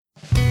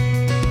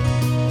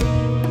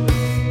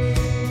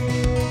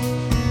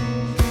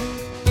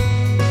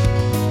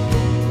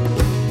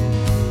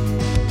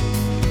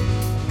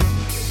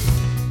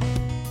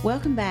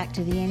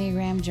back to the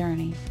Enneagram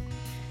Journey.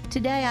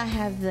 Today I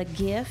have the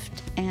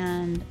gift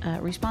and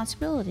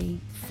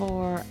responsibility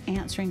for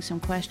answering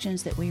some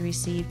questions that we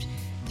received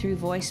through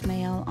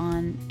voicemail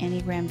on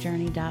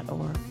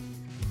enneagramjourney.org.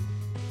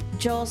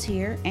 Joel's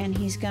here, and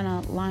he's going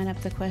to line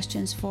up the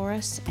questions for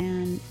us,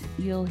 and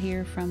you'll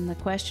hear from the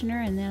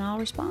questioner, and then I'll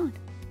respond.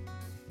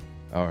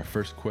 Our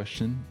first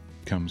question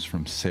comes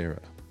from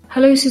Sarah.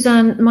 Hello,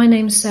 Suzanne. My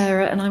name's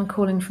Sarah, and I'm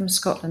calling from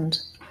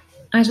Scotland.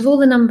 Out of all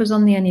the numbers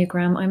on the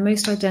Enneagram, I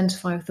most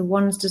identify with the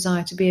one's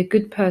desire to be a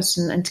good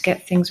person and to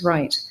get things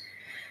right.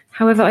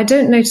 However, I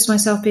don't notice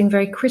myself being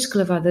very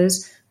critical of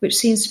others, which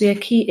seems to be a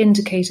key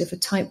indicator for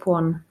type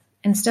 1.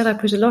 Instead, I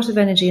put a lot of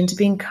energy into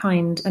being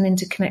kind and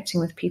into connecting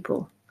with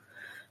people.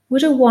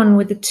 Would a 1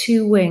 with a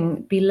 2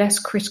 wing be less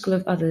critical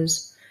of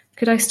others?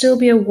 Could I still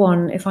be a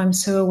 1 if I'm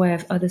so aware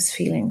of others'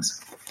 feelings?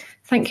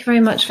 Thank you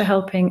very much for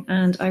helping,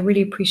 and I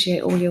really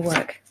appreciate all your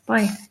work.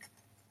 Bye.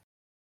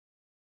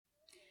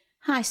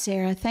 Hi,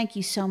 Sarah. Thank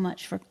you so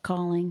much for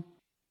calling.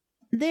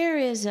 There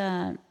is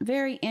a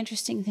very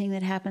interesting thing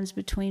that happens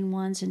between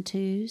 1s and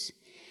 2s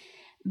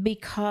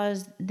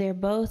because they're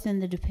both in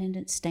the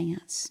dependent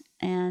stance.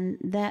 And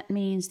that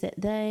means that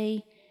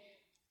they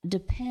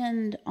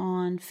depend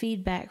on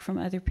feedback from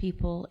other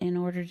people in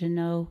order to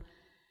know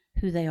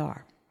who they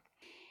are.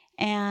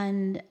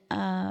 And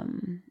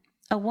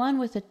a 1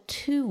 with a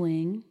 2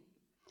 wing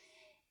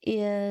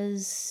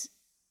is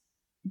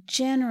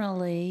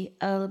generally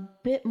a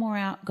bit more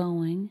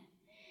outgoing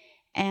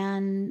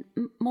and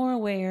more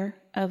aware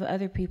of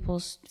other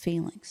people's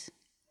feelings.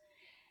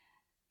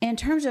 In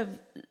terms of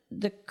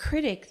the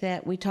critic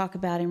that we talk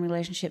about in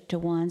relationship to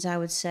 1s, I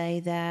would say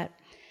that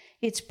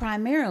it's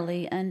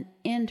primarily an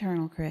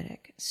internal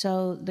critic.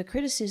 So the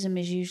criticism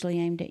is usually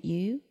aimed at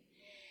you.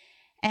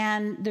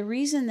 And the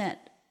reason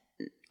that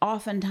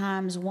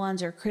oftentimes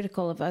 1s are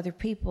critical of other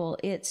people,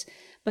 it's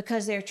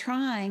because they're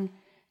trying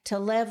to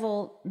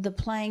level the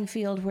playing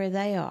field where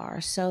they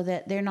are so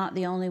that they're not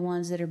the only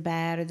ones that are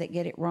bad or that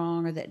get it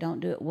wrong or that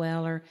don't do it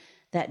well or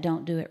that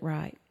don't do it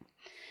right.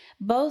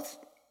 Both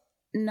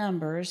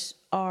numbers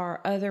are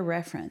other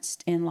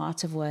referenced in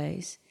lots of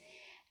ways,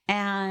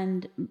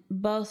 and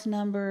both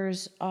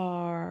numbers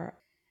are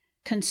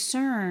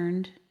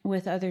concerned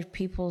with other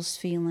people's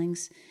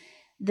feelings.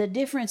 The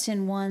difference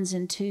in 1s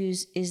and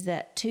 2s is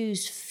that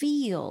 2s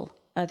feel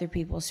other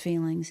people's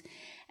feelings,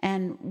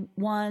 and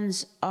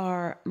 1s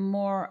are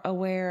more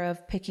aware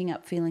of picking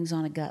up feelings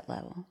on a gut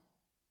level.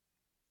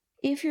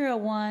 If you're a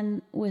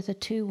 1 with a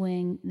 2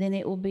 wing, then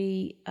it will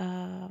be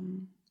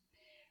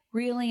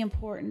really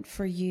important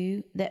for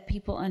you that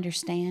people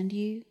understand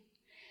you.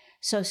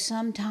 So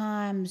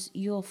sometimes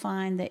you'll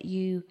find that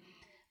you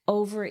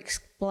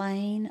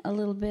over-explain a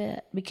little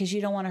bit because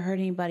you don't want to hurt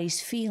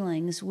anybody's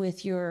feelings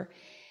with your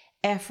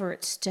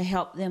efforts to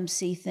help them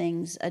see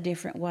things a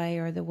different way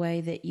or the way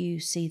that you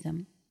see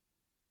them.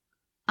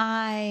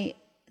 I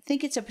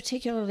think it's a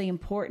particularly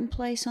important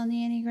place on the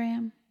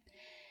Enneagram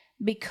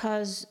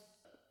because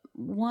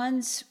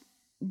 1s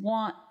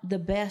want the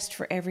best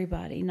for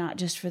everybody, not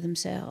just for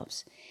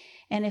themselves.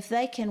 And if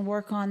they can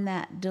work on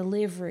that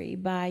delivery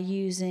by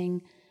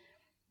using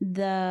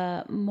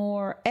the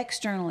more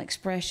external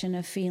expression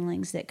of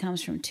feelings that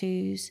comes from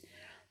 2s,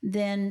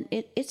 then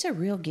it's a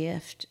real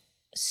gift.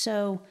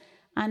 So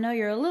I know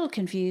you're a little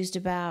confused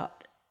about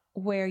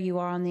where you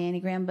are on the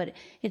Enneagram, but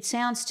it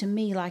sounds to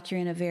me like you're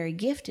in a very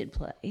gifted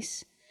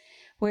place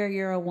where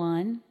you're a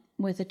 1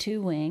 with a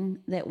 2 wing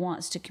that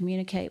wants to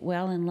communicate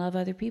well and love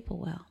other people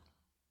well.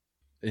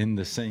 In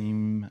the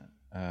same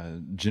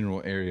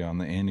general area on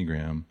the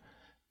Enneagram,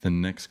 the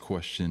next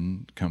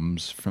question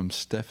comes from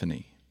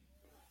Stephanie.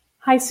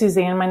 Hi,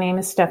 Suzanne. My name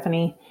is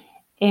Stephanie,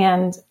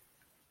 and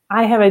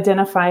I have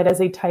identified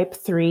as a type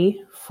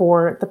 3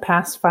 for the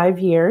past 5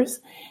 years.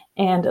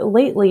 And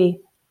lately,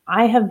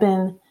 I have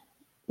been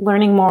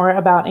learning more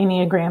about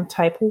Enneagram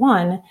type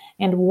 1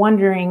 and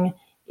wondering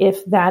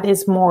if that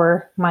is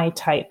more my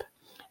type.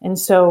 And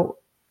so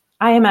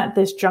I am at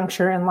this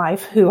juncture in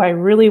life who I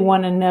really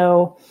want to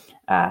know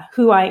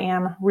who I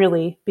am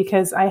really,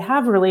 because I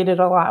have related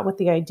a lot with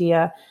the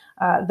idea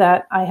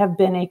that I have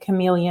been a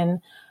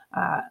chameleon,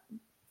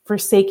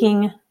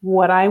 forsaking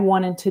what I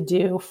wanted to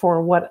do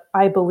for what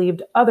I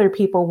believed other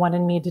people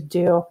wanted me to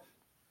do.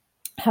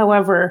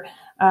 However,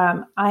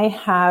 I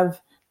have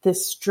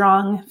this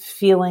strong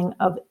feeling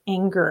of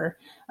anger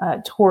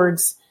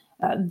towards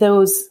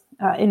those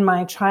in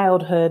my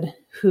childhood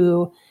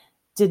who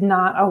did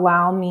not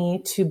allow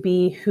me to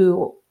be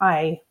who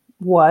I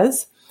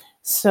was.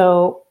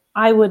 So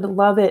I would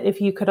love it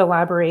if you could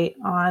elaborate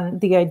on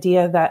the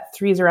idea that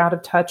 3s are out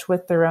of touch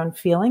with their own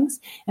feelings.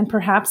 And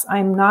perhaps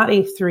I'm not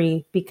a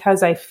 3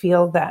 because I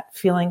feel that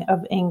feeling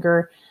of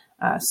anger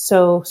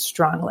so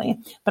strongly.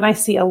 But I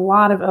see a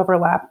lot of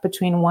overlap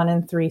between 1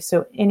 and 3.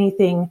 So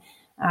anything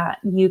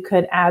you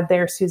could add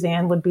there,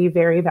 Suzanne, would be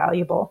very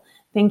valuable.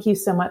 Thank you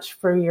so much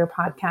for your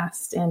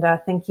podcast, and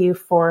thank you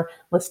for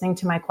listening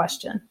to my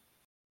question.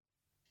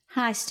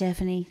 Hi,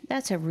 Stephanie.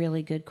 That's a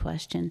really good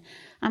question.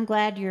 I'm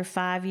glad you're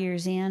 5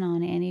 years in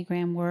on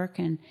Enneagram work,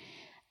 and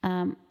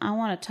I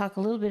want to talk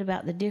a little bit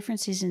about the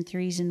differences in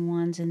 3s and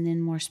 1s, and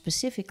then more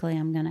specifically,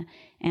 I'm going to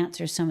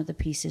answer some of the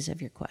pieces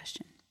of your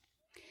question.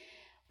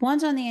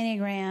 1s on the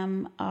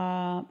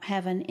Enneagram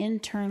have an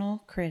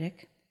internal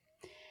critic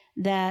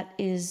that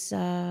is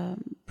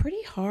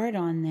pretty hard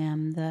on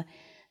them.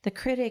 The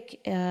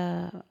critic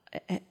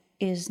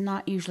is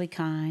not usually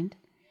kind,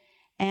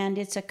 and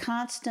it's a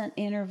constant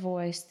inner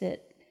voice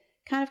that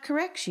kind of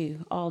corrects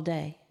you all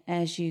day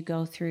as you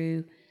go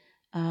through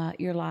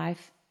your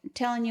life,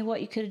 telling you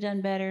what you could have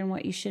done better and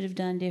what you should have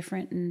done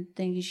different and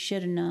things you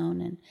should have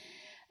known. And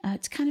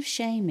it's kind of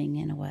shaming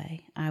in a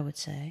way, I would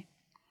say.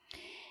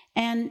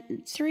 And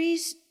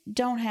 3s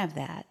don't have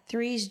that.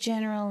 3s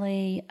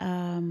generally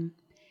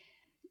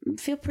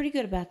feel pretty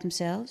good about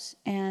themselves,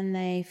 and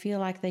they feel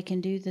like they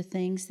can do the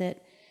things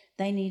that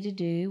they need to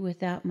do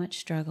without much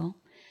struggle.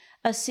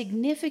 A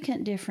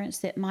significant difference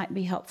that might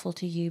be helpful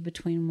to you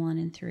between 1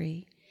 and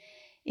 3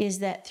 is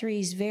that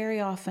 3s very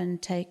often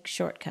take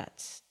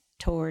shortcuts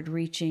toward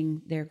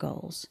reaching their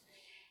goals.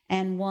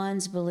 And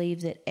 1s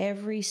believe that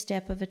every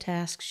step of a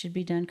task should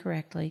be done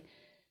correctly,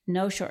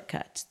 no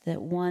shortcuts. That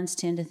 1s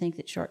tend to think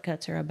that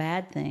shortcuts are a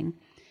bad thing.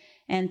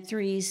 And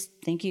 3s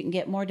think you can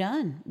get more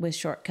done with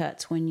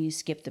shortcuts when you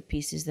skip the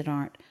pieces that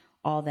aren't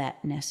all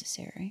that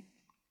necessary.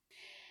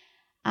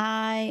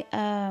 I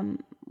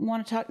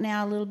want to talk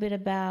now a little bit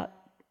about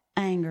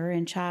anger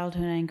and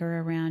childhood anger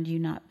around you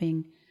not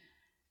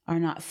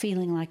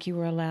feeling like you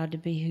were allowed to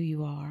be who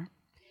you are.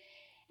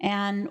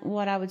 And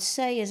what I would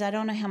say is, I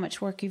don't know how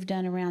much work you've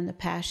done around the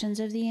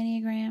passions of the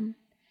Enneagram,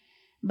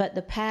 but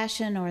the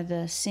passion or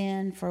the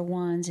sin for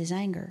 1s is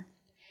anger.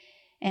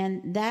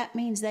 And that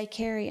means they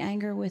carry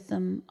anger with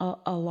them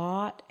a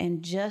lot,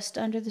 and just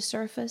under the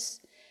surface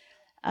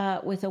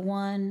with a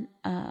 1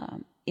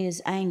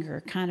 is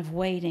anger kind of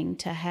waiting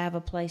to have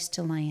a place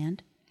to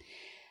land.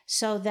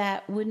 So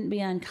that wouldn't be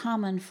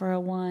uncommon for a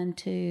 1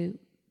 to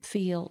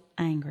feel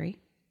angry.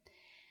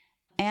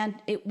 And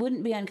it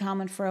wouldn't be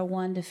uncommon for a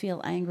 1 to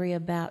feel angry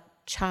about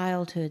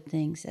childhood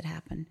things that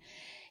happen.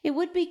 It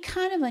would be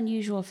kind of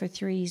unusual for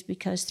 3s,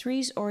 because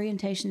 3s'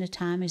 orientation to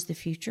time is the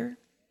future.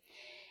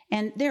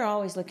 And they're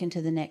always looking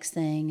to the next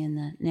thing and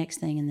the next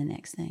thing and the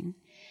next thing.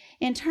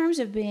 In terms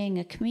of being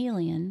a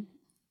chameleon,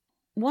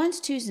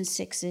 1s, 2s, and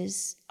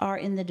 6s are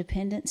in the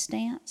dependent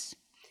stance,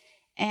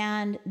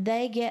 and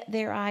they get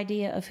their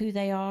idea of who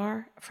they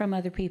are from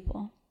other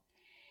people.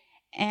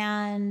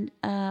 And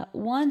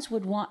 1s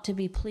would want to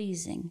be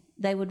pleasing.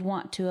 They would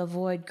want to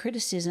avoid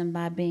criticism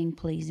by being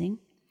pleasing.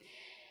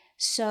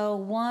 So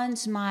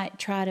 1s might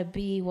try to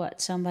be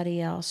what somebody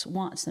else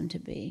wants them to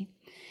be.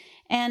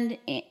 And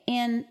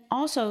in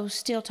also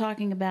still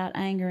talking about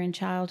anger in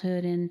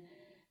childhood and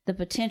the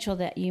potential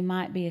that you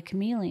might be a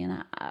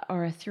chameleon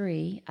or a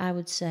 3, I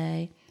would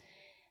say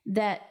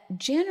that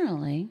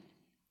generally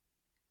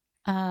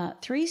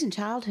 3s in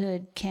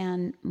childhood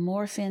can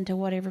morph into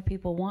whatever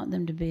people want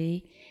them to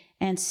be,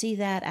 and see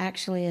that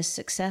actually as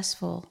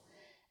successful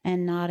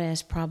and not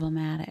as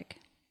problematic.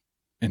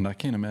 And I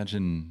can't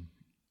imagine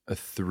a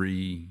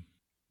 3,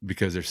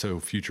 because they're so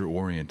future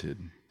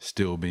oriented,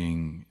 still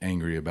being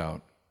angry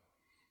about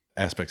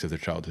aspects of their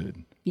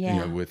childhood. Yeah. You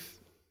know, with,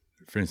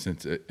 for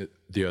instance,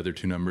 the other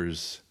 2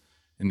 numbers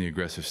in the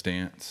aggressive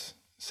stance,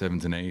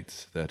 7s and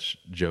 8s, that's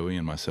Joey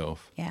and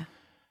myself. Yeah.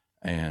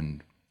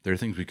 And there are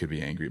things we could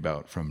be angry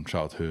about from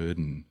childhood,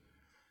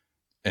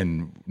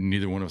 and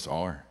neither one of us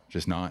are,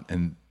 just not.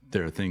 And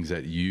there are things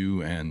that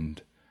you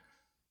and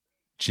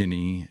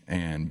Jenny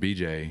and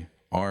BJ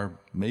are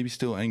maybe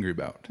still angry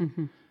about.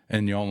 Mm-hmm.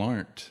 And y'all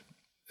aren't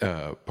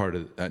part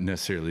of that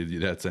necessarily.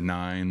 That's a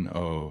 9,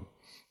 a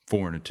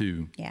 4, and a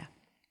 2. Yeah.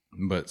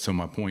 But so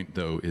my point,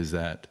 though, is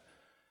that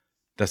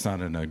that's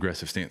not an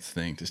aggressive stance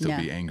thing to still No.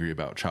 be angry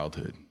about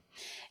childhood.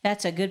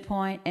 That's a good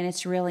point, and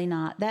it's really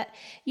not. That,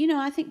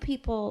 I think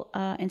people,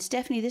 and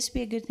Stephanie, this would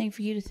be a good thing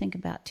for you to think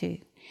about too.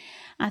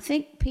 I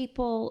think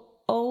people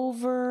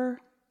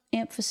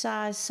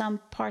overemphasize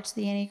some parts of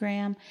the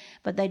Enneagram,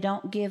 but they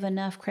don't give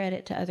enough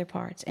credit to other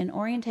parts. And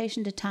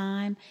orientation to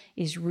time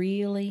is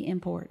really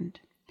important.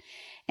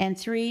 And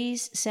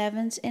 3s,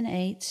 7s, and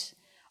 8s,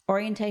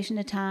 orientation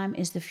to time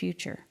is the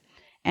future.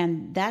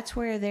 And that's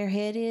where their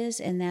head is,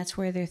 and that's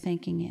where their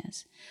thinking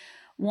is.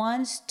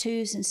 1s,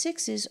 2s, and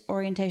 6s,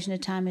 orientation to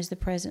time is the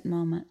present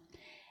moment,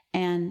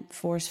 and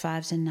 4s,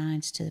 5s, and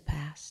 9s to the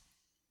past.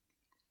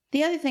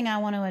 The other thing I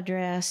want to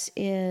address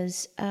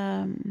is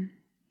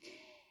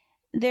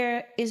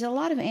there is a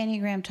lot of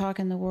Enneagram talk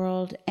in the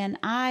world, and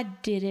I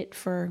did it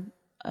for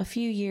a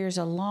few years,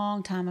 a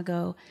long time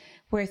ago,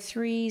 where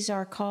 3s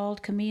are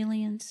called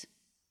chameleons.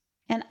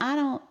 And I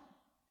don't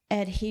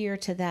adhere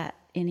to that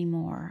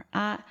anymore.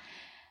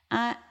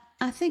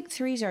 I think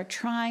 3s are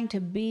trying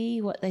to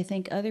be what they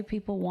think other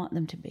people want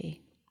them to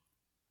be.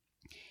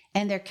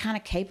 And they're kind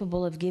of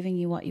capable of giving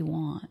you what you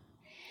want.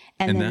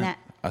 And then that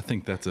I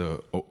think that's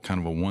a kind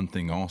of a 1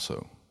 thing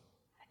also.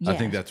 Yes. I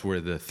think that's where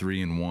the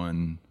 3 and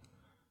 1,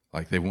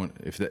 like they want,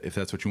 if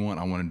that's what you want,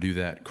 I want to do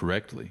that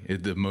correctly.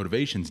 The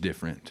motivation's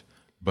different,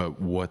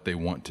 but what they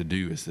want to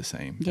do is the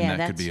same. Yeah, and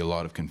that could be a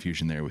lot of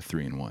confusion there with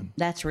 3 and 1.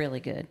 That's really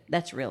good.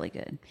 That's really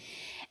good.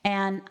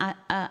 And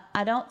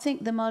I don't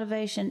think the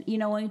motivation,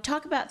 when you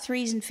talk about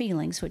 3s and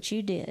feelings, which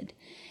you did,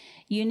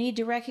 you need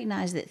to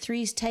recognize that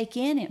 3s take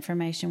in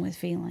information with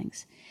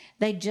feelings.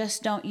 They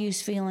just don't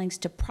use feelings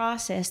to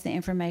process the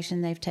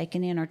information they've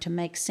taken in or to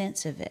make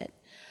sense of it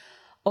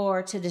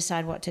or to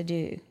decide what to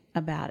do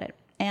about it.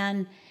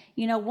 And,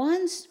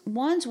 ones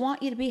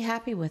want you to be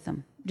happy with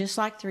them, just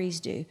like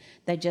 3s do.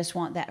 They just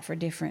want that for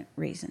different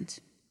reasons.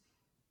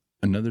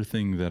 Another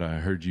thing that I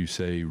heard you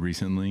say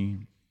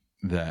recently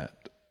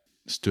that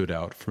stood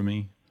out for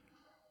me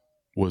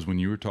was when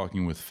you were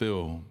talking with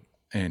Phil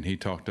and he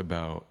talked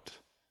about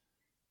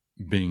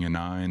being a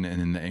 9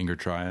 and in the anger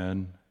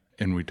triad.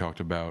 And we talked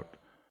about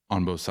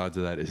on both sides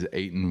of that is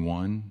 8 and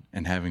 1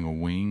 and having a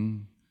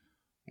wing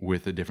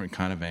with a different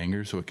kind of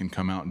anger so it can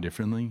come out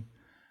differently.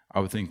 I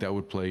would think that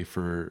would play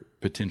for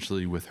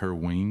potentially with her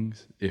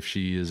wings. If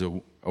she is a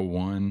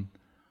 1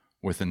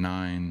 with a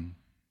 9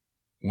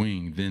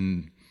 wing,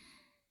 then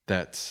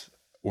that's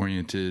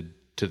oriented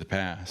to the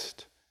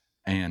past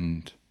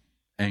and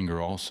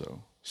anger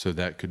also. So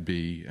that could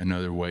be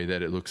another way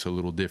that it looks a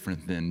little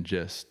different than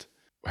just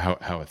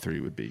how a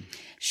 3 would be.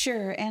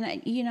 Sure.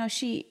 And,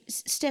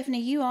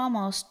 Stephanie, you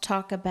almost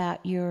talk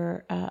about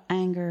your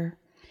anger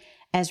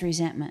as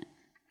resentment.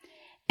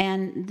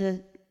 And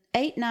the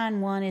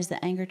 8-9-1 is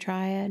the anger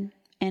triad.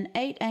 And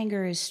 8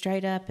 anger is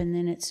straight up and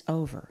then it's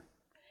over.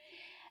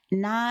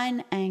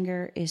 9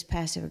 anger is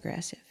passive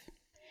aggressive.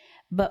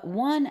 But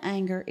 1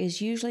 anger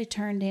is usually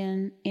turned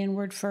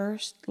inward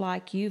first,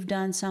 like you've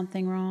done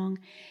something wrong,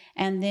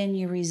 and then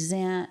you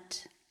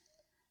resent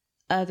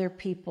other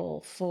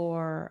people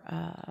for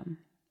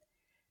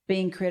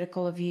being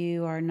critical of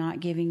you or not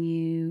giving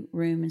you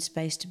room and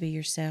space to be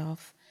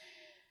yourself.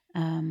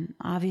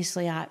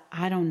 Obviously,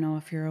 I don't know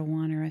if you're a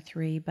 1 or a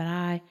 3, but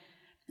I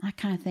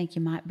kind of think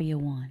you might be a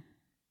 1.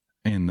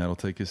 And that'll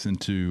take us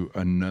into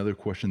another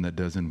question that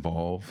does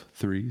involve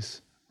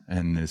 3s.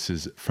 And this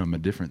is from a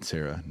different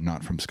Sarah,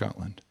 not from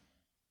Scotland.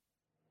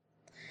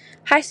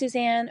 Hi,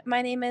 Suzanne.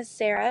 My name is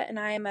Sarah, and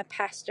I am a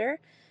pastor.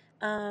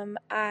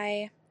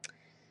 I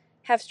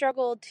have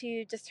struggled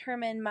to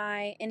determine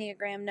my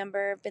Enneagram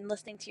number. I've been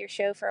listening to your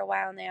show for a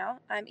while now.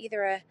 I'm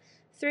either a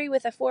 3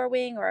 with a 4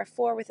 wing or a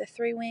 4 with a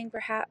 3 wing,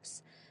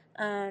 perhaps.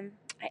 I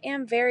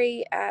am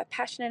very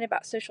passionate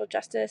about social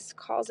justice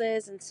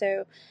causes, and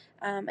so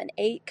an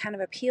 8 kind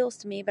of appeals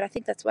to me, but I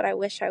think that's what I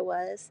wish I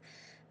was.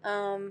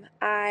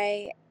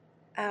 I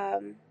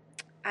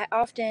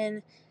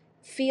often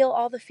feel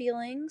all the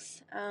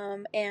feelings,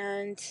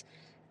 and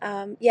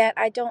yet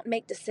I don't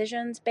make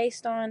decisions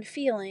based on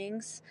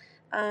feelings,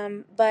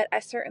 but I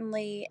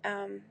certainly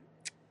am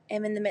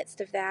in the midst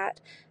of that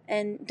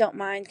and don't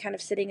mind kind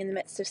of sitting in the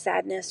midst of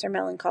sadness or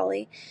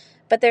melancholy.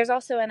 But there's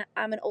also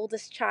I'm an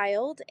oldest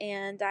child,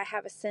 and I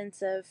have a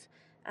sense of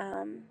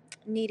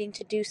needing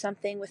to do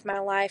something with my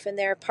life, and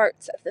there are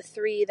parts of the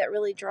 3 that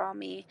really draw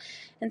me,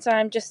 and so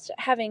I'm just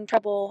having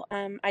trouble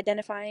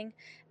identifying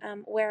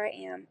where I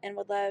am, and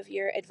would love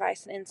your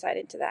advice and insight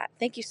into that.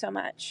 Thank you so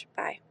much.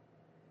 Bye.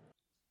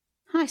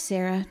 Hi,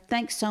 Sarah.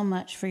 Thanks so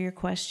much for your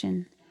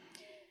question.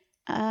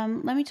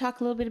 Let me talk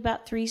a little bit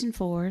about 3s and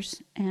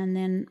 4s, and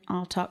then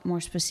I'll talk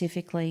more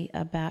specifically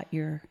about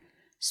your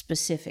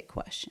specific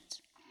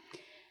questions.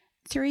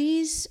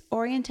 3's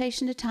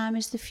orientation to time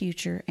is the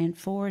future, and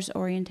 4's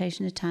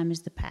orientation to time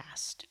is the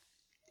past.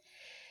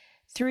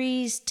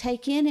 3s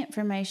take in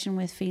information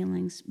with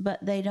feelings,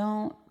 but they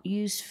don't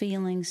use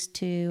feelings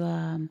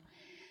to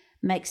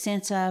make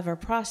sense of or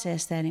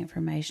process that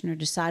information or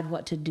decide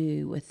what to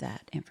do with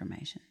that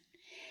information.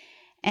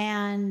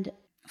 And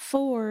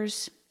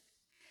 4s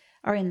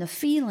are in the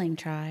feeling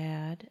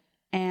triad,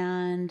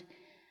 and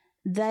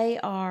they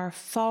are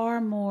far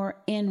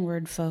more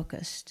inward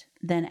focused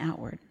than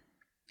outward.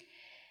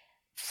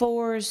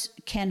 4s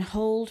can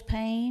hold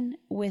pain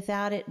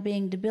without it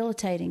being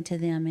debilitating to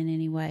them in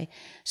any way.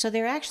 So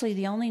they're actually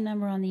the only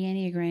number on the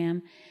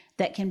Enneagram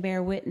that can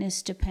bear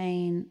witness to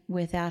pain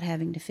without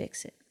having to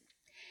fix it.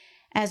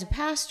 As a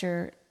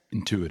pastor...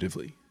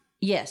 Intuitively.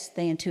 Yes,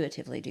 they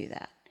intuitively do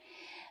that.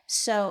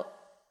 So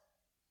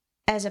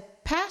as a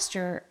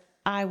pastor,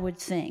 I would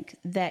think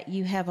that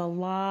you have a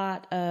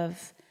lot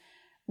of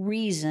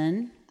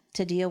reason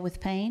to deal with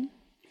pain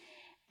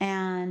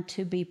and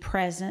to be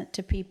present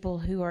to people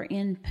who are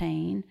in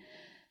pain,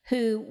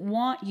 who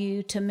want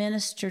you to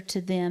minister to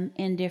them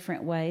in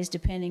different ways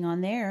depending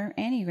on their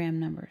Enneagram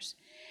numbers.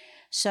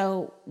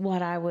 So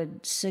what I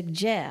would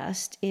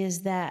suggest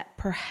is that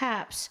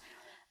perhaps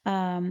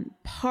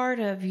part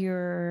of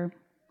your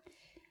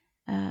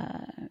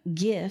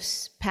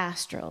gifts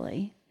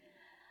pastorally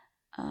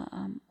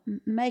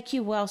make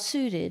you well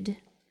suited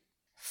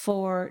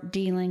for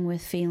dealing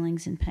with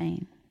feelings and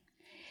pain.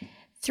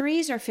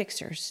 3s are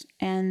fixers,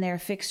 and they're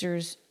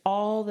fixers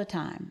all the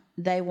time.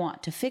 They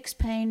want to fix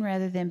pain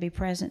rather than be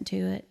present to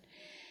it.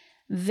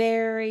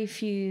 Very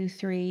few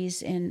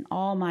 3s in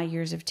all my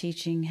years of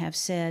teaching have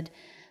said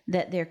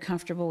that they're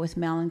comfortable with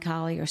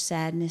melancholy or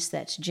sadness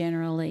that's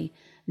generally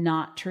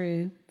not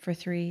true for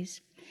 3s.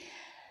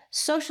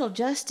 Social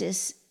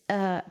justice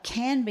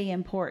can be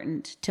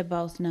important to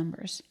both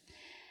numbers.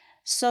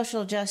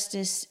 Social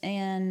justice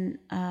in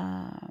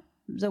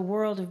the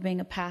world of being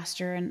a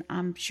pastor, and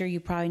I'm sure you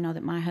probably know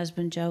that my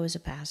husband Joe is a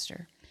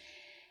pastor.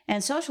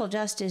 And social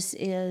justice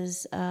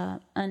is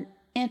an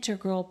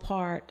integral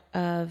part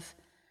of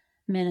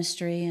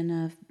ministry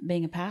and of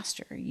being a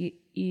pastor.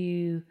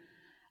 You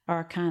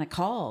are kind of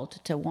called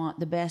to want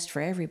the best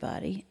for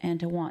everybody and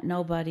to want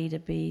nobody to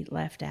be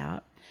left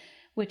out,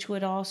 which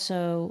would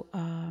also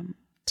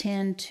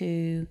tend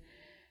to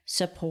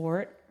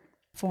support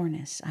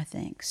fourness, I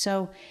think.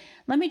 So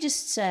let me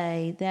just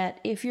say that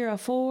if you're a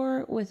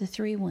 4 with a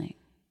 3 wing,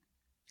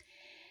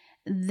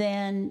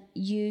 then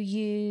you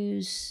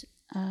use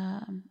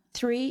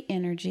 3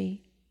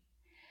 energy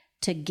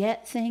to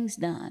get things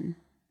done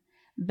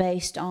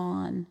based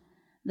on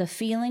the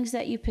feelings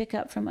that you pick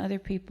up from other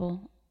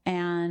people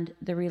and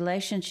the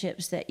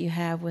relationships that you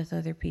have with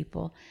other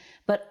people,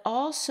 but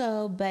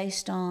also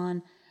based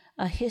on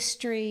a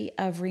history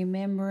of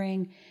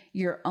remembering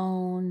your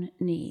own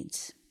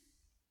needs.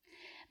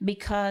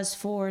 Because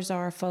 4s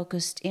are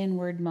focused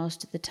inward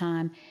most of the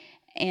time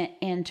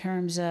in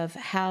terms of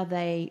how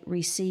they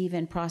receive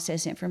and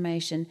process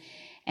information.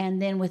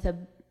 And then with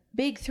a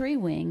big 3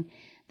 wing,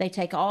 they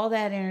take all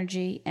that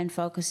energy and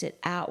focus it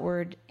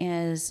outward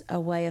as a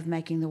way of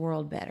making the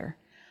world better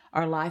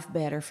or life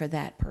better for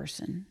that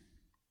person.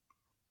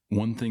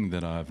 One thing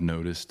that I've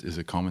noticed is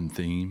a common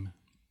theme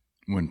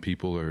when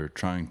people are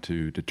trying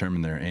to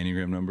determine their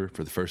Enneagram number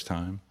for the first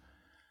time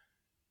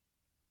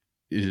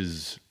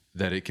is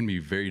that it can be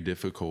very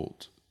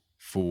difficult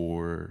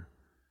for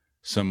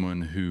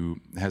someone who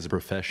has a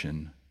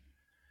profession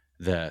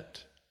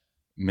that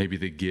maybe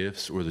the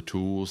gifts or the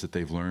tools that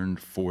they've learned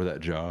for that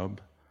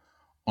job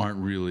aren't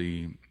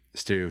really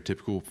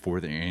stereotypical for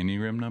the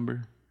Enneagram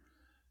number.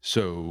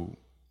 So,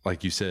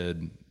 like you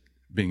said,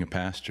 being a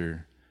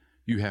pastor,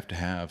 you have to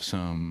have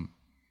some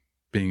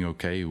being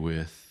okay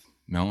with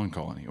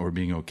melancholy or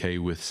being okay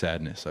with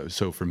sadness.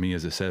 So for me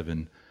as a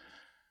 7,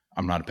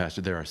 I'm not a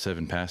pastor. There are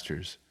 7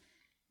 pastors.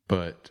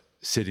 But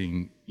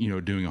sitting,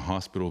 doing a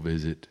hospital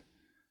visit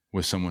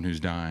with someone who's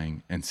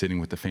dying and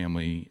sitting with the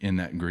family in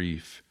that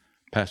grief,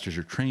 pastors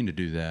are trained to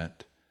do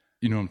that.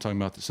 You know what I'm talking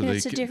about? So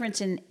it's a difference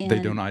in... They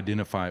don't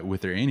identify it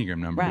with their Enneagram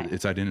number. Right.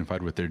 It's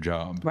identified with their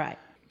job. Right.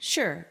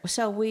 Sure.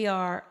 So we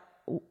are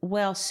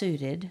well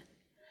suited,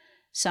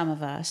 some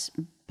of us,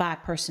 by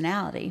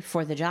personality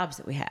for the jobs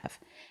that we have.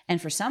 And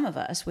for some of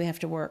us, we have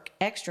to work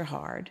extra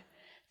hard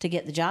to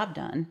get the job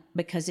done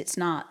because it's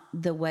not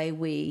the way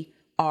we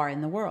are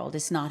in the world.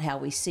 It's not how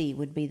we see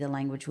would be the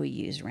language we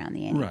use around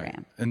the Enneagram.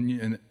 Right.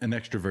 And an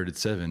extroverted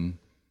 7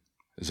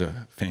 is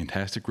a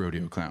fantastic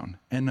rodeo clown.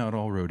 And not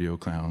all rodeo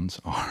clowns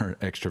are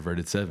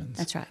extroverted 7s.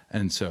 That's right.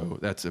 And so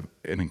that's an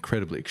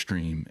incredibly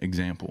extreme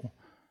example.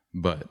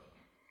 But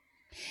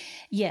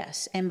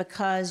yes, and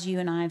because you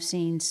and I have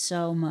seen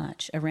so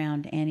much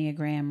around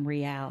Enneagram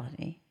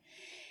reality,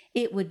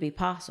 it would be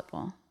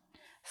possible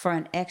for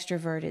an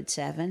extroverted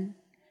 7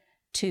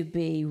 to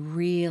be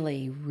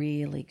really,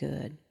 really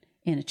good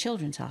in a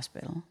children's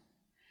hospital,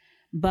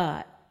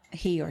 but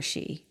he or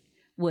she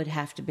would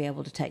have to be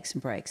able to take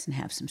some breaks and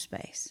have some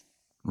space.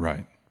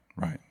 Right.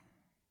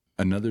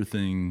 Another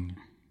thing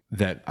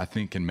that I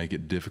think can make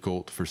it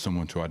difficult for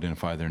someone to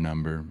identify their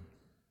number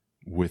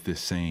with the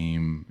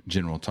same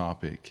general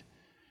topic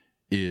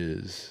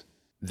is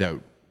that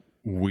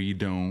we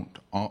don't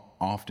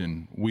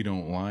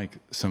like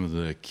some of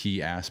the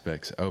key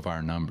aspects of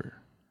our number.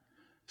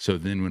 So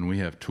then when we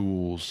have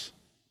tools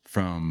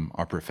from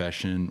our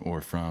profession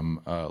or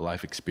from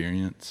life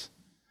experience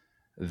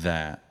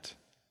that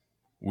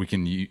we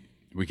can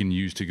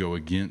use to go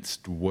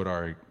against what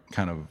our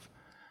kind of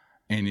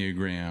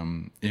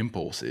Enneagram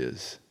impulse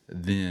is,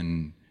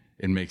 then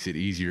it makes it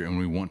easier. And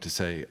we want to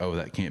say, oh,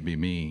 that can't be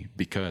me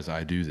because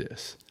I do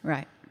this.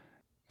 Right.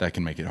 That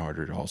can make it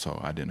harder to also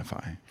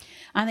identify.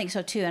 I think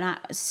so too. And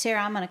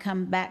Sarah, I'm going to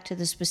come back to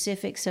the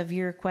specifics of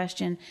your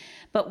question,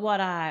 but what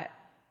I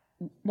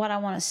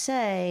want to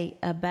say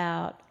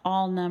about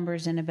all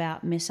numbers and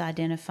about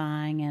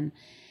misidentifying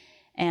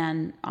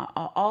and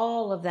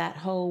all of that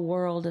whole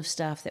world of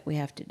stuff that we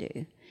have to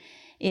do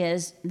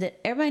is that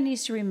everybody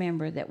needs to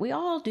remember that we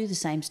all do the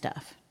same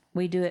stuff.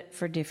 We do it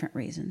for different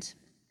reasons.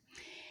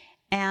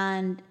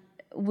 And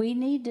we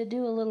need to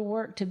do a little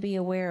work to be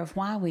aware of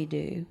why we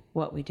do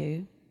what we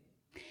do.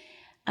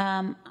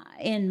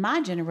 In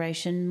my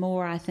generation,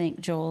 more, I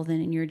think, Joel,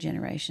 than in your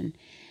generation,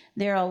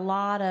 there are a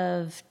lot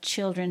of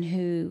children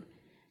who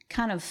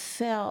kind of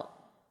felt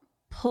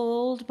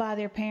pulled by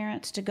their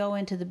parents to go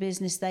into the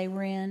business they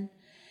were in.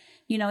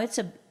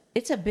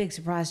 It's a big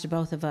surprise to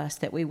both of us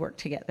that we work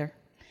together,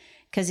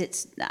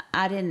 because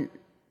I didn't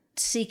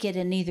seek it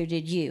and neither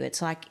did you.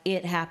 It's like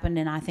it happened,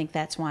 and I think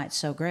that's why it's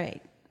so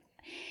great.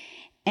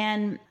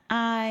 And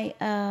I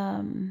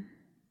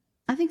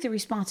think the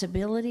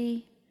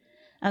responsibility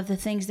of the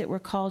things that we're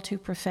called to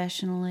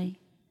professionally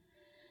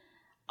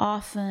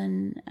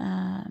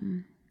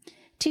often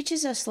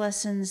teaches us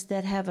lessons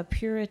that have a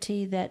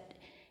purity that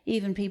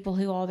even people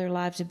who all their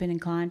lives have been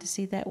inclined to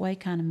see that way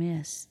kind of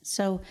miss.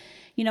 So,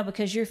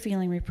 because you're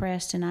feeling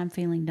repressed and I'm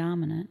feeling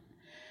dominant,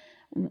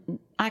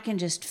 I can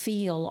just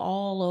feel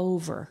all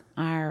over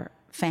our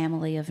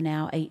family of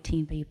now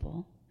 18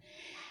 people.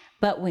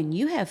 But when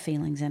you have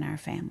feelings in our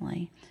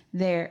family,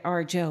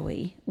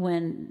 Joey,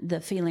 when the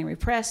feeling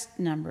repressed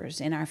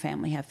numbers in our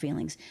family have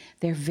feelings,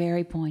 they're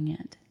very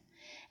poignant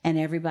and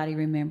everybody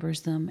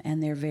remembers them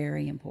and they're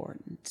very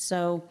important.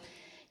 So,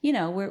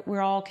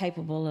 we're all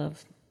capable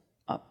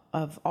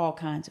of all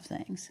kinds of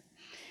things.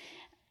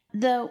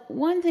 The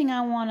one thing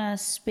I want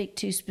to speak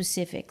to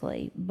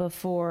specifically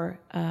before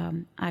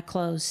I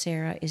close,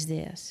 Sarah, is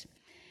this.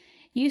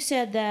 You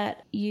said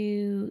that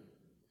you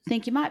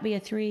think you might be a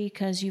 3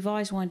 because you've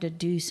always wanted to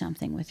do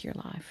something with your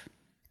life.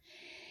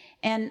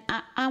 And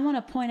I want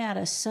to point out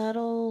a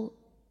subtle,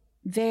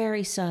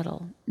 very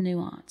subtle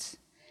nuance.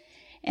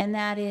 And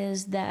that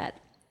is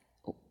that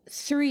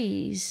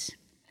 3s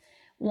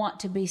want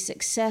to be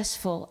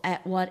successful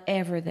at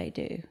whatever they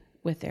do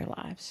with their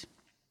lives.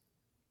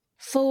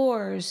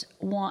 4s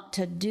want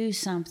to do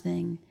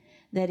something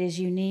that is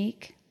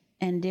unique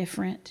and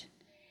different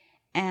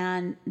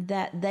and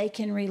that they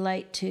can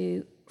relate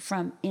to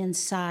from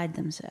inside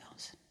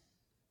themselves.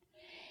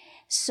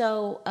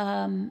 So,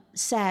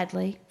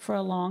 sadly, for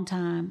a long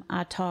time,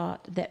 I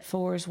taught that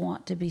 4s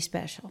want to be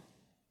special.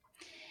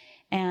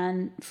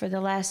 And for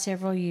the last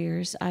several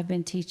years, I've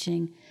been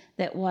teaching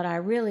that what I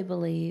really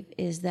believe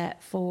is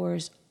that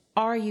 4s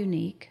are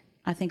unique.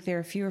 I think there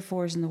are fewer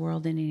 4s in the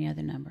world than any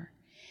other number.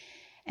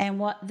 And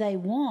what they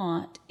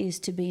want is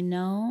to be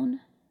known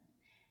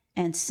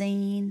and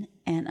seen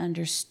and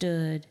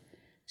understood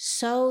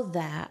so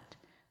that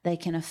they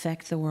can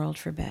affect the world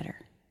for better.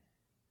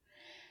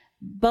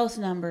 Both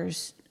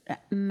numbers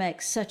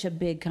make such a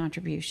big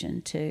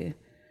contribution to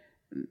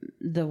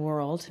the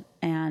world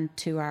and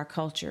to our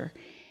culture.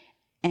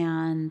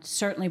 And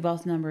certainly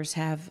both numbers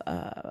have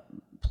a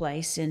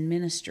place in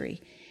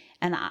ministry.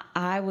 And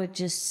I would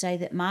just say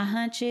that my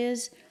hunch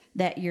is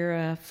that you're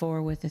a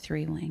 4 with a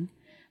 3 wing,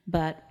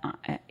 but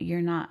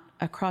you're not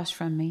across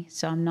from me,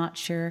 so I'm not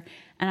sure.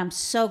 And I'm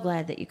so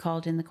glad that you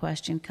called in the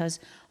question because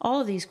all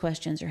of these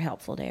questions are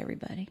helpful to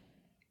everybody.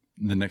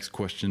 The next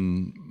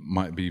question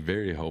might be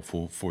very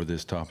helpful for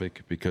this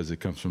topic because it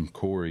comes from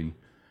Corey,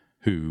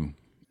 who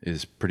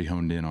is pretty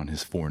honed in on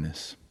his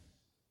 4-ness.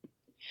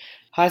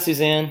 Hi,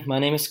 Suzanne. My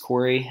name is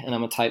Corey, and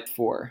I'm a type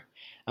 4.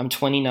 I'm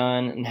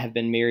 29 and have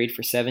been married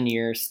for 7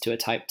 years to a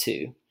type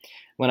 2.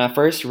 When I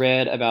first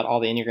read about all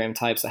the Enneagram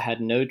types, I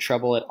had no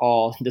trouble at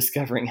all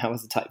discovering I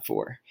was a type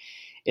 4.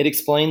 It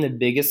explained the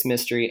biggest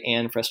mystery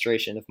and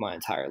frustration of my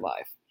entire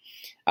life.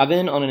 I've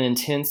been on an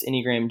intense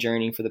Enneagram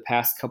journey for the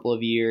past couple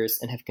of years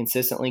and have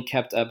consistently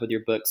kept up with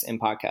your books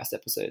and podcast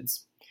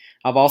episodes.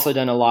 I've also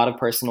done a lot of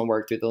personal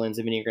work through the lens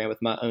of Enneagram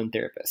with my own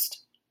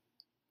therapist.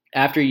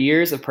 After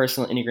years of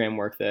personal Enneagram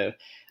work, though,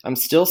 I'm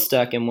still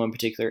stuck in one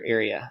particular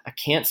area. I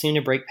can't seem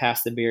to break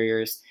past the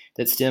barriers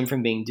that stem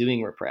from being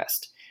doing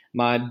repressed.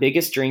 My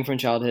biggest dream from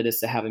childhood is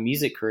to have a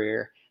music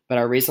career, but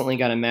I recently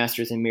got a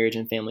master's in marriage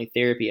and family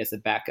therapy as a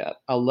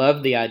backup. I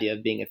love the idea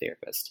of being a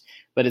therapist,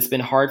 but it's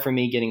been hard for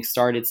me getting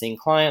started seeing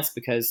clients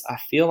because I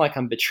feel like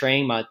I'm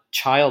betraying my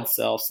child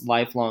self's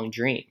lifelong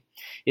dream.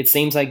 It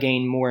seems I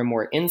gain more and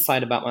more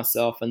insight about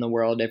myself and the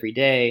world every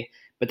day,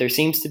 but there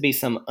seems to be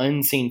some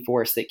unseen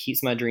force that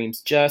keeps my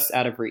dreams just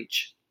out of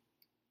reach.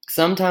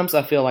 Sometimes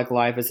I feel like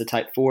life as a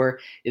type 4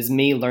 is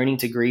me learning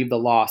to grieve the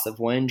loss of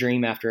one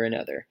dream after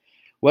another.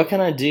 What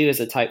can I do as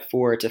a type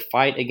 4 to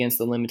fight against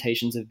the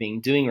limitations of being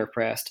doing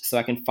repressed so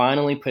I can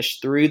finally push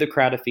through the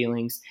crowd of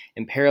feelings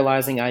and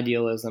paralyzing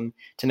idealism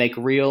to make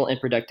real and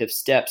productive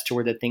steps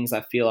toward the things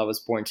I feel I was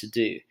born to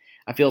do?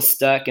 I feel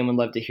stuck and would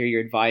love to hear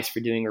your advice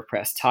for doing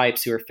repressed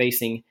types who are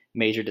facing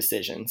major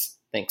decisions.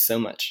 Thanks so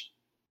much.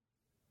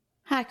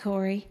 Hi,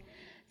 Corey.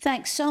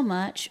 Thanks so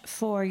much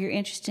for your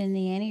interest in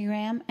the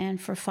Enneagram and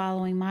for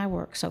following my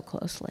work so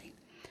closely.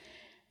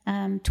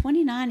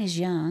 29 is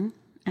young,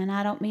 and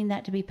I don't mean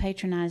that to be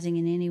patronizing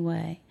in any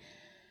way.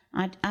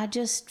 I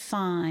just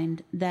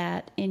find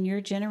that in your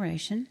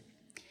generation,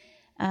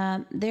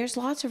 there's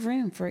lots of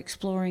room for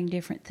exploring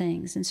different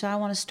things. And so I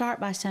want to start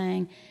by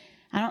saying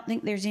I don't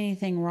think there's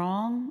anything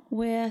wrong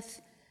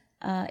with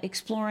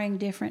exploring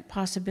different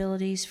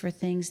possibilities for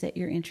things that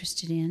you're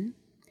interested in.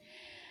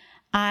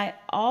 I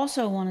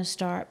also want to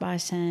start by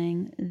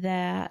saying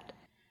that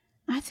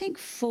I think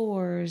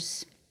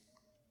 4s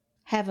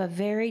have a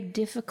very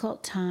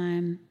difficult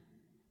time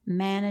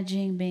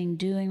managing being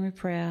doing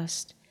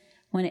repressed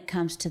when it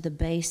comes to the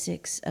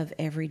basics of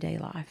everyday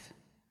life.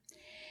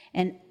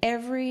 And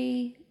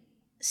every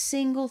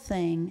single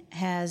thing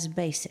has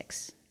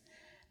basics,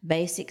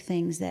 basic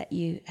things that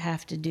you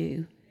have to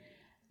do.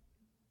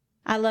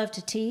 I love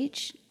to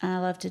teach. I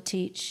love to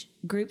teach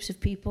groups of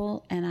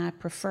people, and I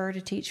prefer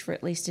to teach for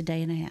at least a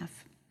day and a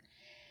half.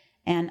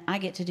 And I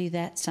get to do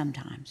that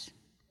sometimes.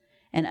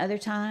 And other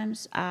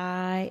times,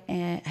 I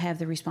have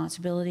the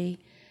responsibility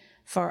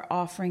for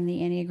offering the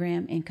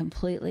Enneagram in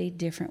completely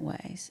different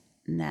ways.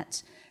 And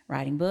that's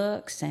writing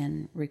books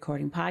and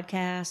recording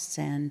podcasts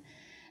and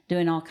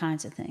doing all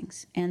kinds of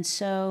things. And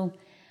so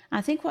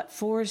I think what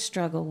fours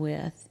struggle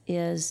with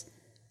is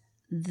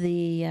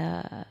the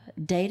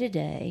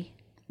day-to-day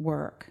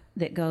work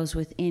that goes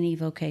with any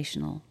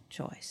vocational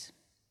choice.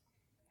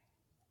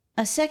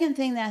 A second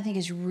thing that I think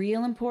is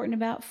real important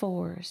about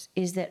fours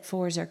is that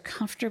fours are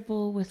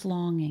comfortable with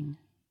longing.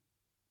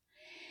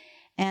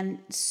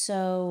 And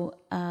so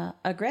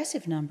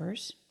aggressive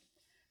numbers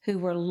who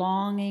were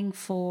longing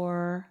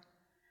for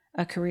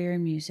a career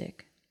in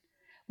music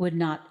would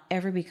not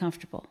ever be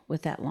comfortable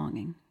with that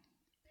longing.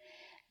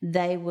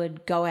 They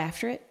would go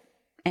after it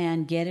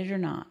and get it or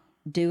not,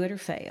 do it or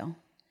fail.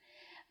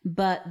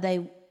 But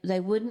they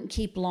wouldn't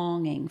keep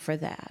longing for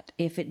that.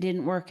 If it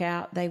didn't work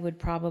out, they would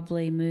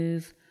probably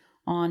move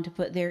on to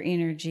put their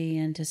energy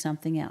into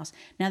something else.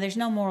 Now, there's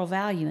no moral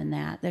value in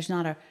that. There's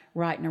not a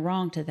right and a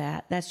wrong to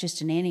that. That's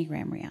just an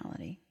Enneagram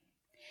reality.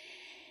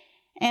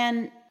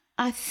 And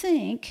I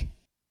think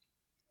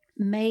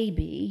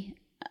maybe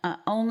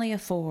only a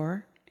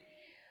 4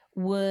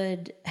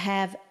 would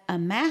have a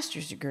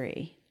master's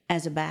degree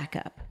as a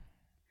backup.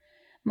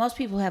 Most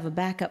people have a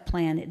backup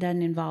plan. It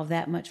doesn't involve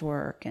that much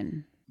work.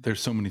 And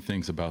there's so many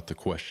things about the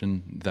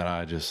question that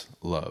I just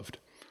loved.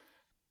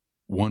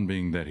 One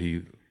being that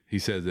he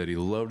says that he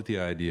loved the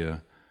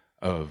idea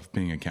of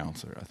being a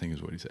counselor, I think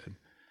is what he said.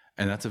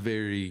 And that's a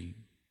very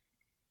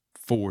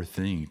 4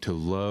 thing, to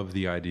love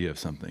the idea of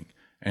something.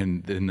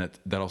 And then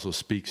that also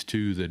speaks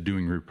to the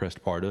doing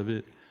repressed part of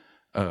it,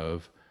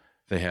 of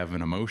they have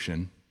an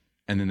emotion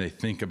and then they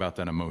think about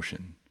that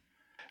emotion.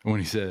 And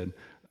when he said,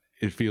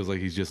 it feels like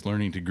he's just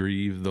learning to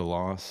grieve the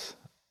loss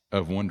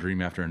of one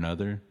dream after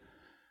another.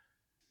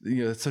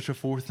 You know, it's such a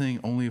 4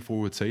 thing. Only a 4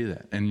 would say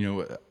that. And, you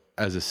know,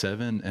 as a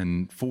 7,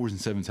 and 4s and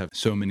 7s have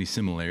so many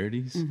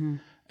similarities,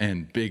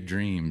 and big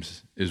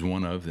dreams is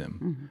one of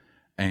them.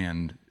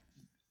 And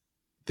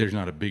there's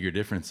not a bigger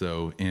difference,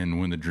 though, in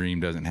when the dream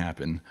doesn't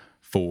happen.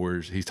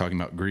 4s, he's talking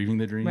about grieving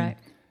the dream, right,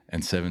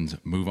 and 7s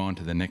move on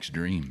to the next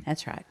dream.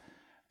 That's right.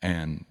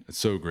 And it's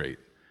so great.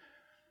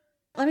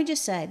 Let me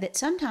just say that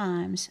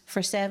sometimes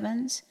for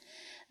 7s,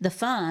 the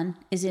fun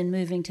is in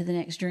moving to the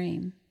next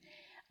dream,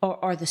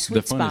 or the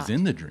sweet spot. The fun is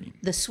in the dream.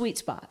 The sweet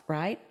spot,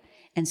 right?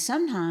 And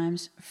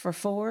sometimes for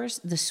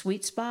 4s, the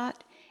sweet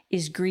spot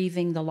is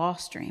grieving the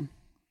lost dream.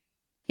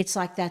 It's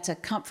like that's a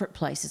comfort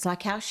place. It's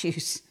like house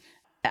shoes.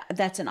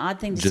 That's an odd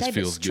thing to say, but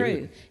it's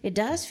true. It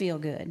does feel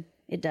good.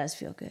 It does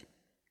feel good.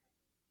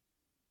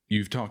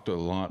 You've talked a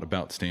lot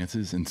about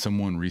stances, and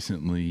someone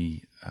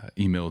recently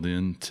emailed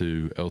in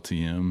to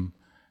LTM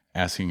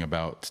asking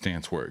about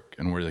stance work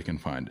and where they can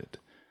find it.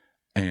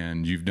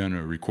 And you've done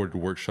a recorded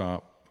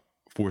workshop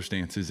for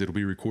stances. It'll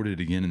be recorded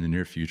again in the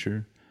near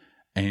future.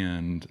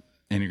 And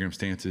Enneagram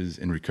Stances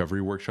and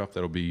Recovery workshop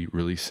that'll be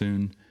released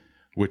soon,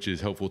 which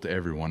is helpful to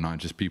everyone, not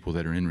just people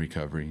that are in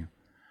recovery.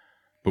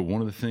 But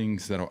one of the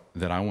things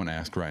that I want to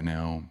ask right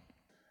now,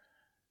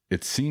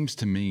 it seems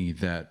to me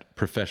that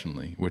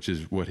professionally, which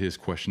is what his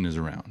question is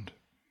around,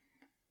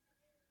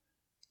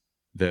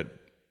 that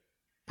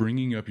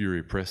bringing up your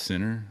repressed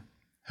center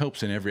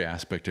helps in every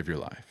aspect of your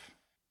life.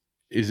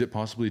 Is it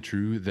possibly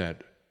true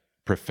that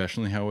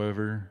professionally,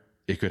 however,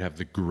 it could have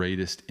the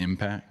greatest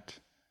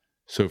impact?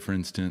 So, for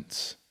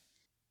instance,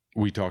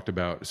 we talked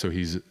about, so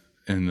he's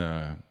in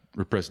the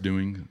repressed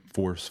doing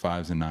 4s,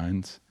 5s, and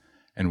 9s.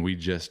 And we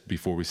just,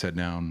 before we sat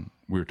down,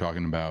 we were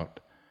talking about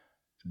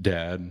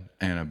Dad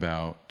and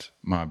about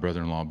my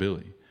brother-in-law,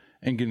 Billy,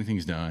 and getting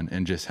things done,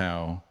 and just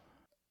how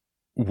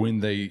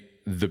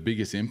the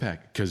biggest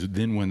impact, because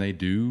then when they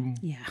do,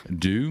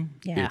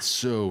 it's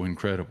so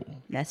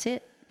incredible. That's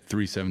it.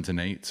 3, 7s, and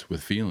 8s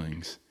with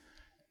feelings.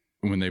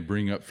 When they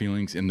bring up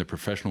feelings in the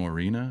professional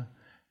arena,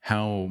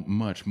 how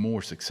much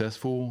more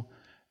successful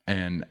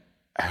and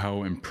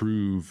how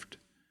improved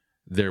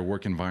their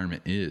work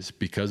environment is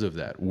because of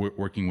that.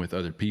 Working with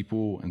other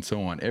people and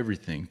so on,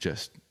 everything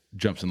just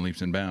jumps and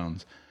leaps and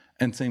bounds.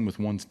 And same with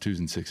 1s, 2s,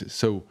 and 6s.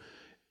 So,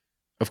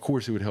 of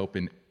course, it would help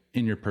in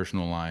your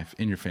personal life,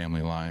 in your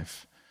family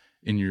life,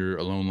 in your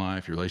alone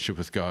life, your relationship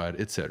with God,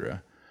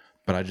 etc.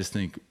 But I just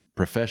think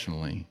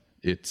professionally,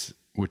 it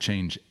would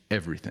change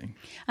everything.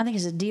 I think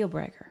it's a deal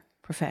breaker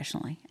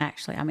professionally,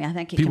 actually. I mean, I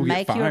think it can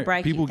make you or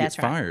break you. People get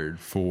fired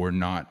for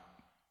not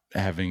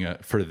having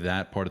for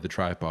that part of the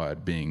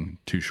tripod being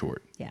too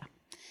short. Yeah.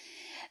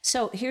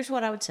 So here's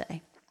what I would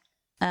say.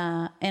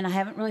 And I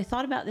haven't really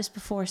thought about this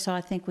before, so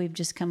I think we've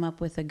just come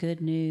up with a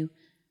good new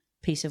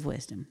piece of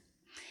wisdom.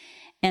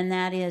 And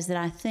that is that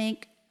I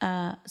think,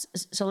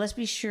 so let's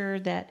be sure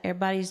that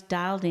everybody's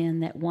dialed in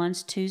that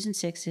 1s, 2s, and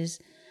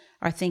 6s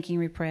are thinking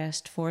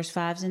repressed, 4s,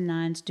 5s, and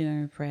 9s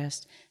doing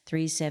repressed,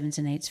 3s, 7s,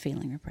 and 8s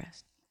feeling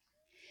repressed.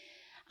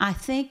 I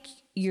think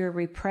your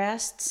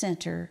repressed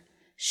center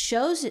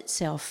shows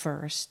itself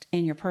first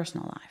in your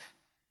personal life.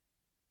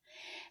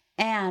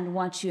 And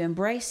once you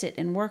embrace it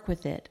and work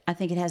with it, I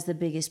think it has the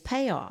biggest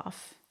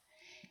payoff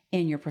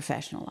in your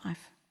professional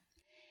life.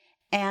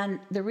 And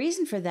the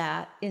reason for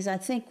that is I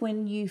think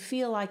when you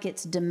feel like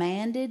it's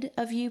demanded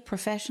of you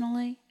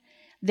professionally,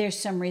 there's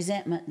some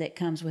resentment that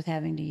comes with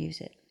having to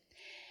use it.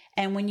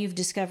 And when you've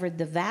discovered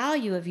the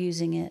value of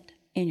using it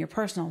in your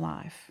personal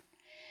life,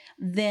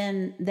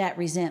 then that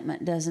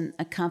resentment doesn't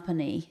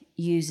accompany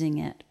using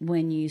it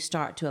when you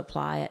start to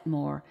apply it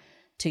more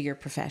to your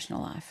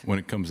professional life. When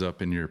it comes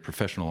up in your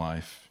professional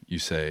life, you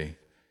say,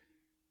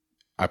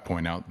 I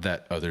point out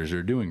that others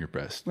are doing your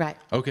best. Right.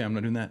 Okay, I'm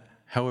not doing that.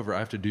 However, I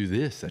have to do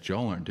this that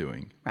y'all aren't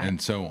doing, right.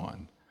 and so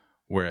on.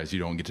 Whereas you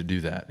don't get to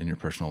do that in your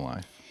personal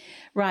life.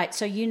 Right.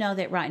 So you know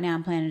that right now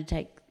I'm planning to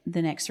take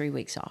the next 3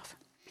 weeks off.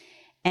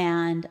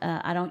 And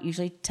I don't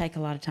usually take a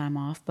lot of time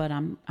off, but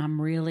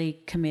I'm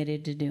really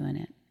committed to doing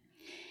it.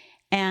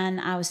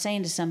 And I was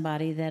saying to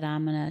somebody that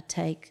I'm going to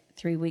take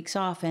 3 weeks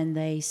off, and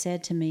they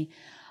said to me,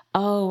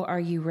 oh, are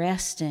you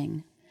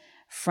resting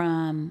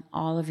from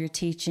all of your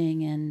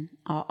teaching and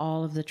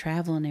all of the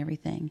travel and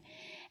everything?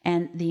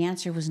 And the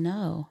answer was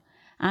no.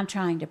 I'm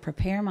trying to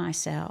prepare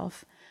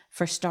myself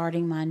for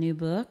starting my new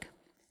book,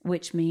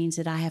 which means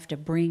that I have to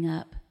bring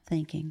up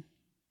thinking.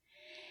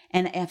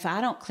 And if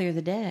I don't clear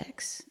the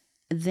decks,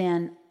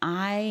 then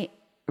I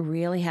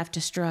really have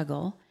to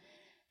struggle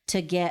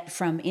to get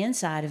from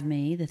inside of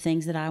me the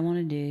things that I want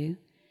to do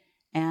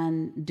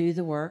and do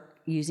the work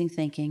using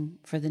thinking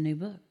for the new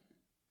book.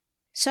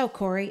 So,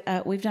 Corey,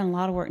 we've done a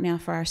lot of work now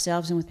for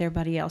ourselves and with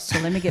everybody else, so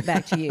let me get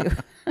back to you.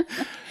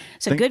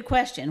 It's a good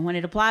question. When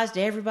it applies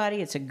to everybody,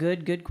 it's a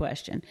good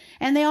question.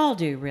 And they all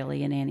do,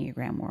 really, in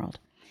Enneagram world.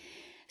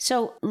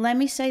 So let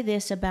me say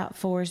this about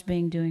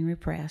 4s doing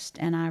repressed,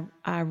 and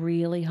I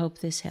really hope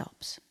this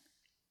helps.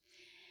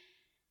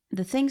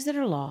 The things that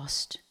are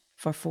lost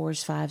for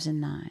 4s, 5s,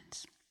 and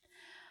 9s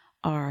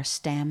are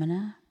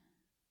stamina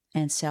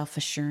and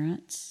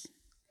self-assurance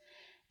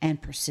and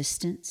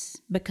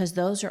persistence, because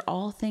those are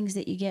all things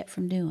that you get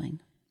from doing.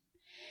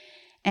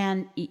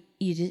 And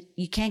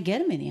you can't get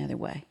them any other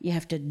way. You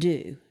have to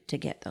do to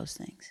get those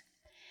things.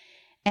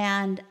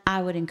 And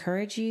I would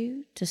encourage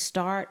you to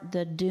start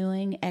the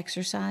doing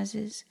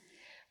exercises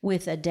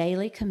with a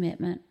daily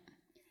commitment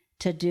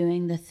to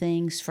doing the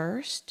things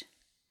first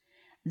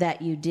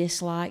that you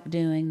dislike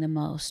doing the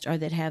most or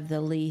that have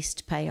the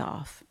least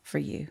payoff for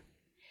you.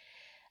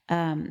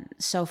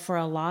 So for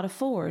a lot of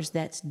 4s,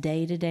 that's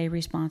day-to-day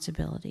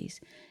responsibilities.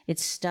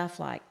 It's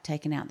stuff like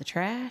taking out the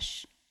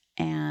trash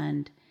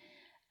and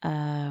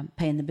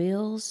paying the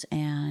bills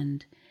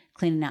and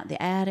cleaning out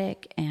the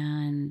attic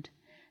and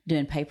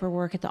doing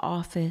paperwork at the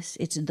office.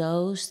 It's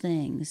those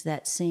things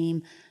that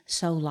seem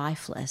so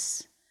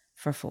lifeless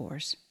for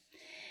 4s.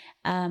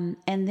 And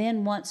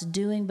then once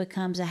doing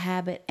becomes a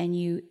habit and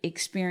you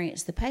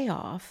experience the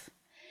payoff,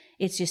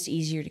 it's just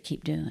easier to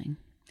keep doing.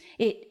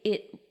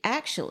 It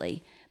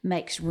actually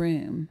makes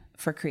room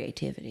for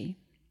creativity.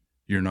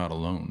 You're not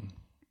alone.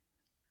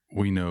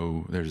 We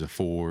know there's a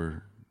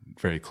 4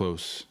 very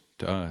close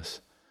to us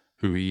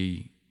who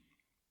he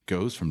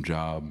goes from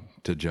job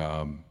to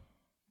job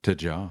to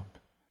job,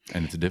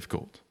 and it's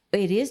difficult.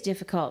 It is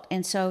difficult.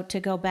 And so to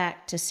go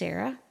back to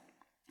Sarah,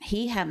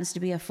 he happens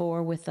to be a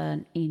 4 with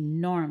an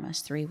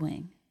enormous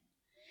 3-wing.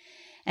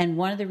 And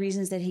one of the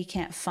reasons that he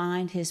can't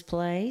find his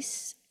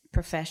place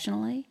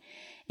professionally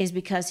is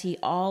because he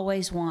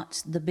always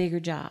wants the bigger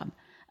job,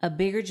 a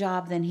bigger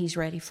job than he's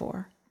ready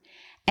for.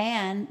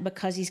 And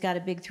because he's got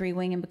a big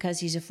 3-wing and because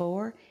he's a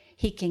 4,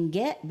 he can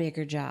get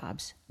bigger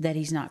jobs that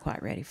he's not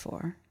quite ready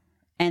for.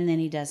 And then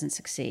he doesn't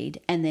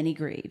succeed, and then he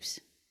grieves.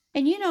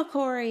 And you know,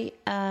 Corey,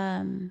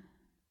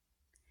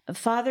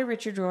 Father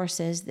Richard Rohr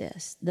says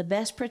this: the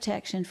best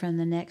protection from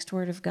the next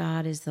word of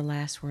God is the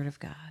last word of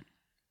God.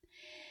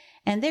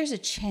 And there's a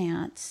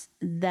chance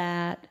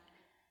that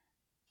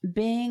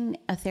being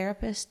a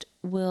therapist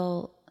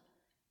will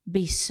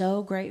be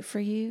so great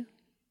for you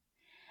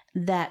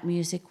that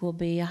music will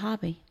be a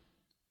hobby.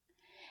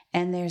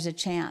 And there's a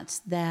chance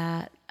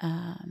that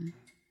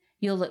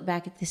you'll look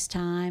back at this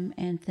time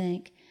and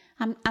think,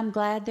 I'm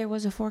glad there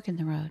was a fork in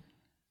the road.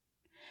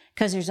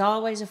 Because there's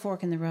always a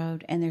fork in the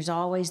road, and there's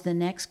always the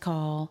next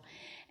call.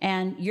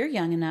 And you're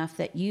young enough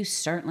that you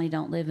certainly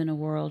don't live in a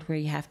world where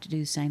you have to do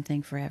the same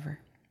thing forever.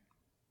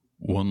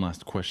 One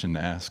last question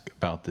to ask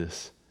about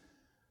this.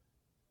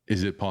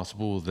 Is it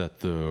possible that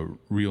the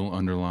real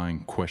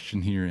underlying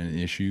question here and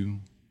issue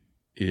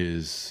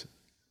is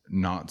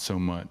not so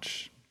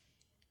much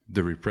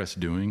the repressed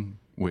doing,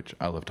 which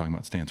I love talking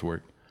about stance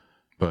work,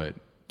 but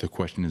the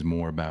question is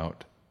more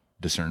about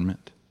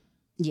discernment?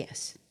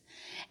 Yes.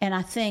 And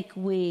I think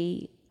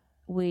we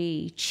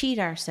cheat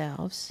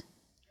ourselves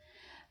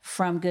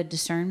from good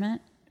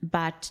discernment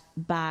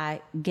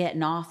by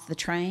getting off the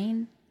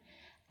train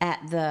at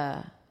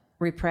the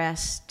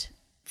repressed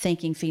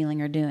thinking,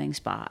 feeling, or doing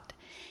spot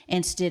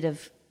instead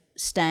of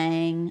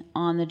staying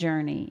on the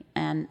journey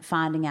and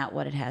finding out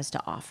what it has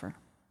to offer.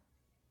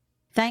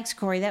 Thanks,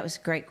 Corey. That was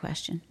a great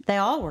question. They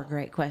all were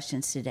great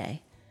questions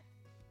today.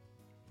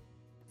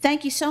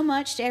 Thank you so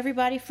much to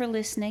everybody for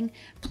listening.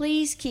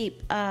 Please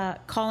keep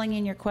calling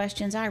in your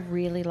questions. I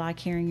really like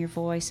hearing your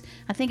voice.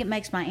 I think it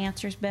makes my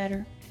answers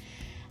better.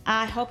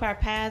 I hope our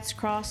paths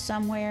cross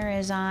somewhere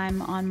as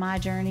I'm on my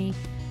journey,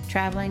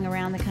 traveling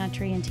around the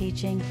country and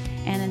teaching.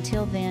 And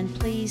until then,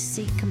 please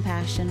seek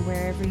compassion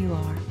wherever you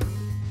are.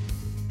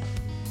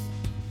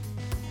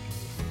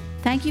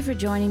 Thank you for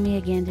joining me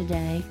again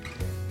today.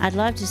 I'd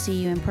love to see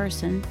you in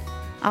person.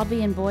 I'll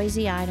be in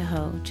Boise,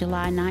 Idaho,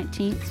 July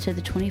 19th to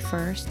the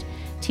 21st,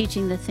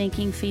 teaching the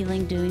Thinking,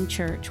 Feeling, Doing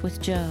Church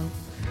with Joe.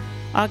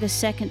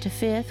 August 2nd to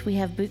 5th, we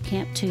have Boot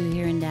Camp 2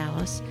 here in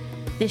Dallas.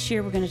 This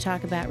year we're going to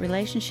talk about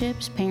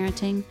relationships,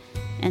 parenting,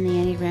 and the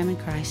Enneagram in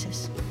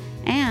Crisis.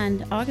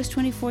 And August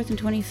 24th and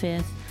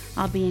 25th,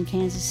 I'll be in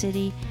Kansas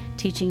City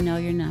teaching Know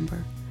Your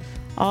Number.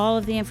 All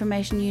of the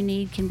information you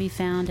need can be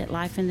found at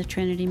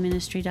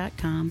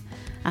lifeinthetrinityministry.com.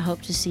 I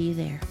hope to see you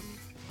there.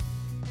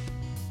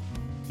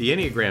 The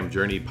Enneagram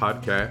Journey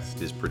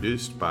podcast is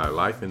produced by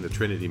Life in the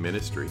Trinity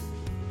Ministry.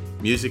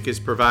 Music is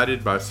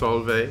provided by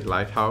Solveig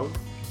Lighthaug.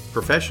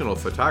 Professional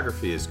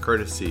photography is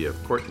courtesy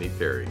of Courtney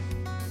Perry.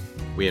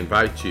 We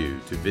invite you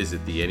to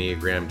visit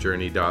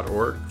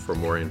theenneagramjourney.org for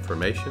more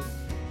information,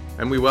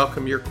 and we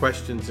welcome your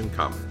questions and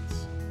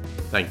comments.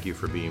 Thank you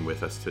for being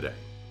with us today.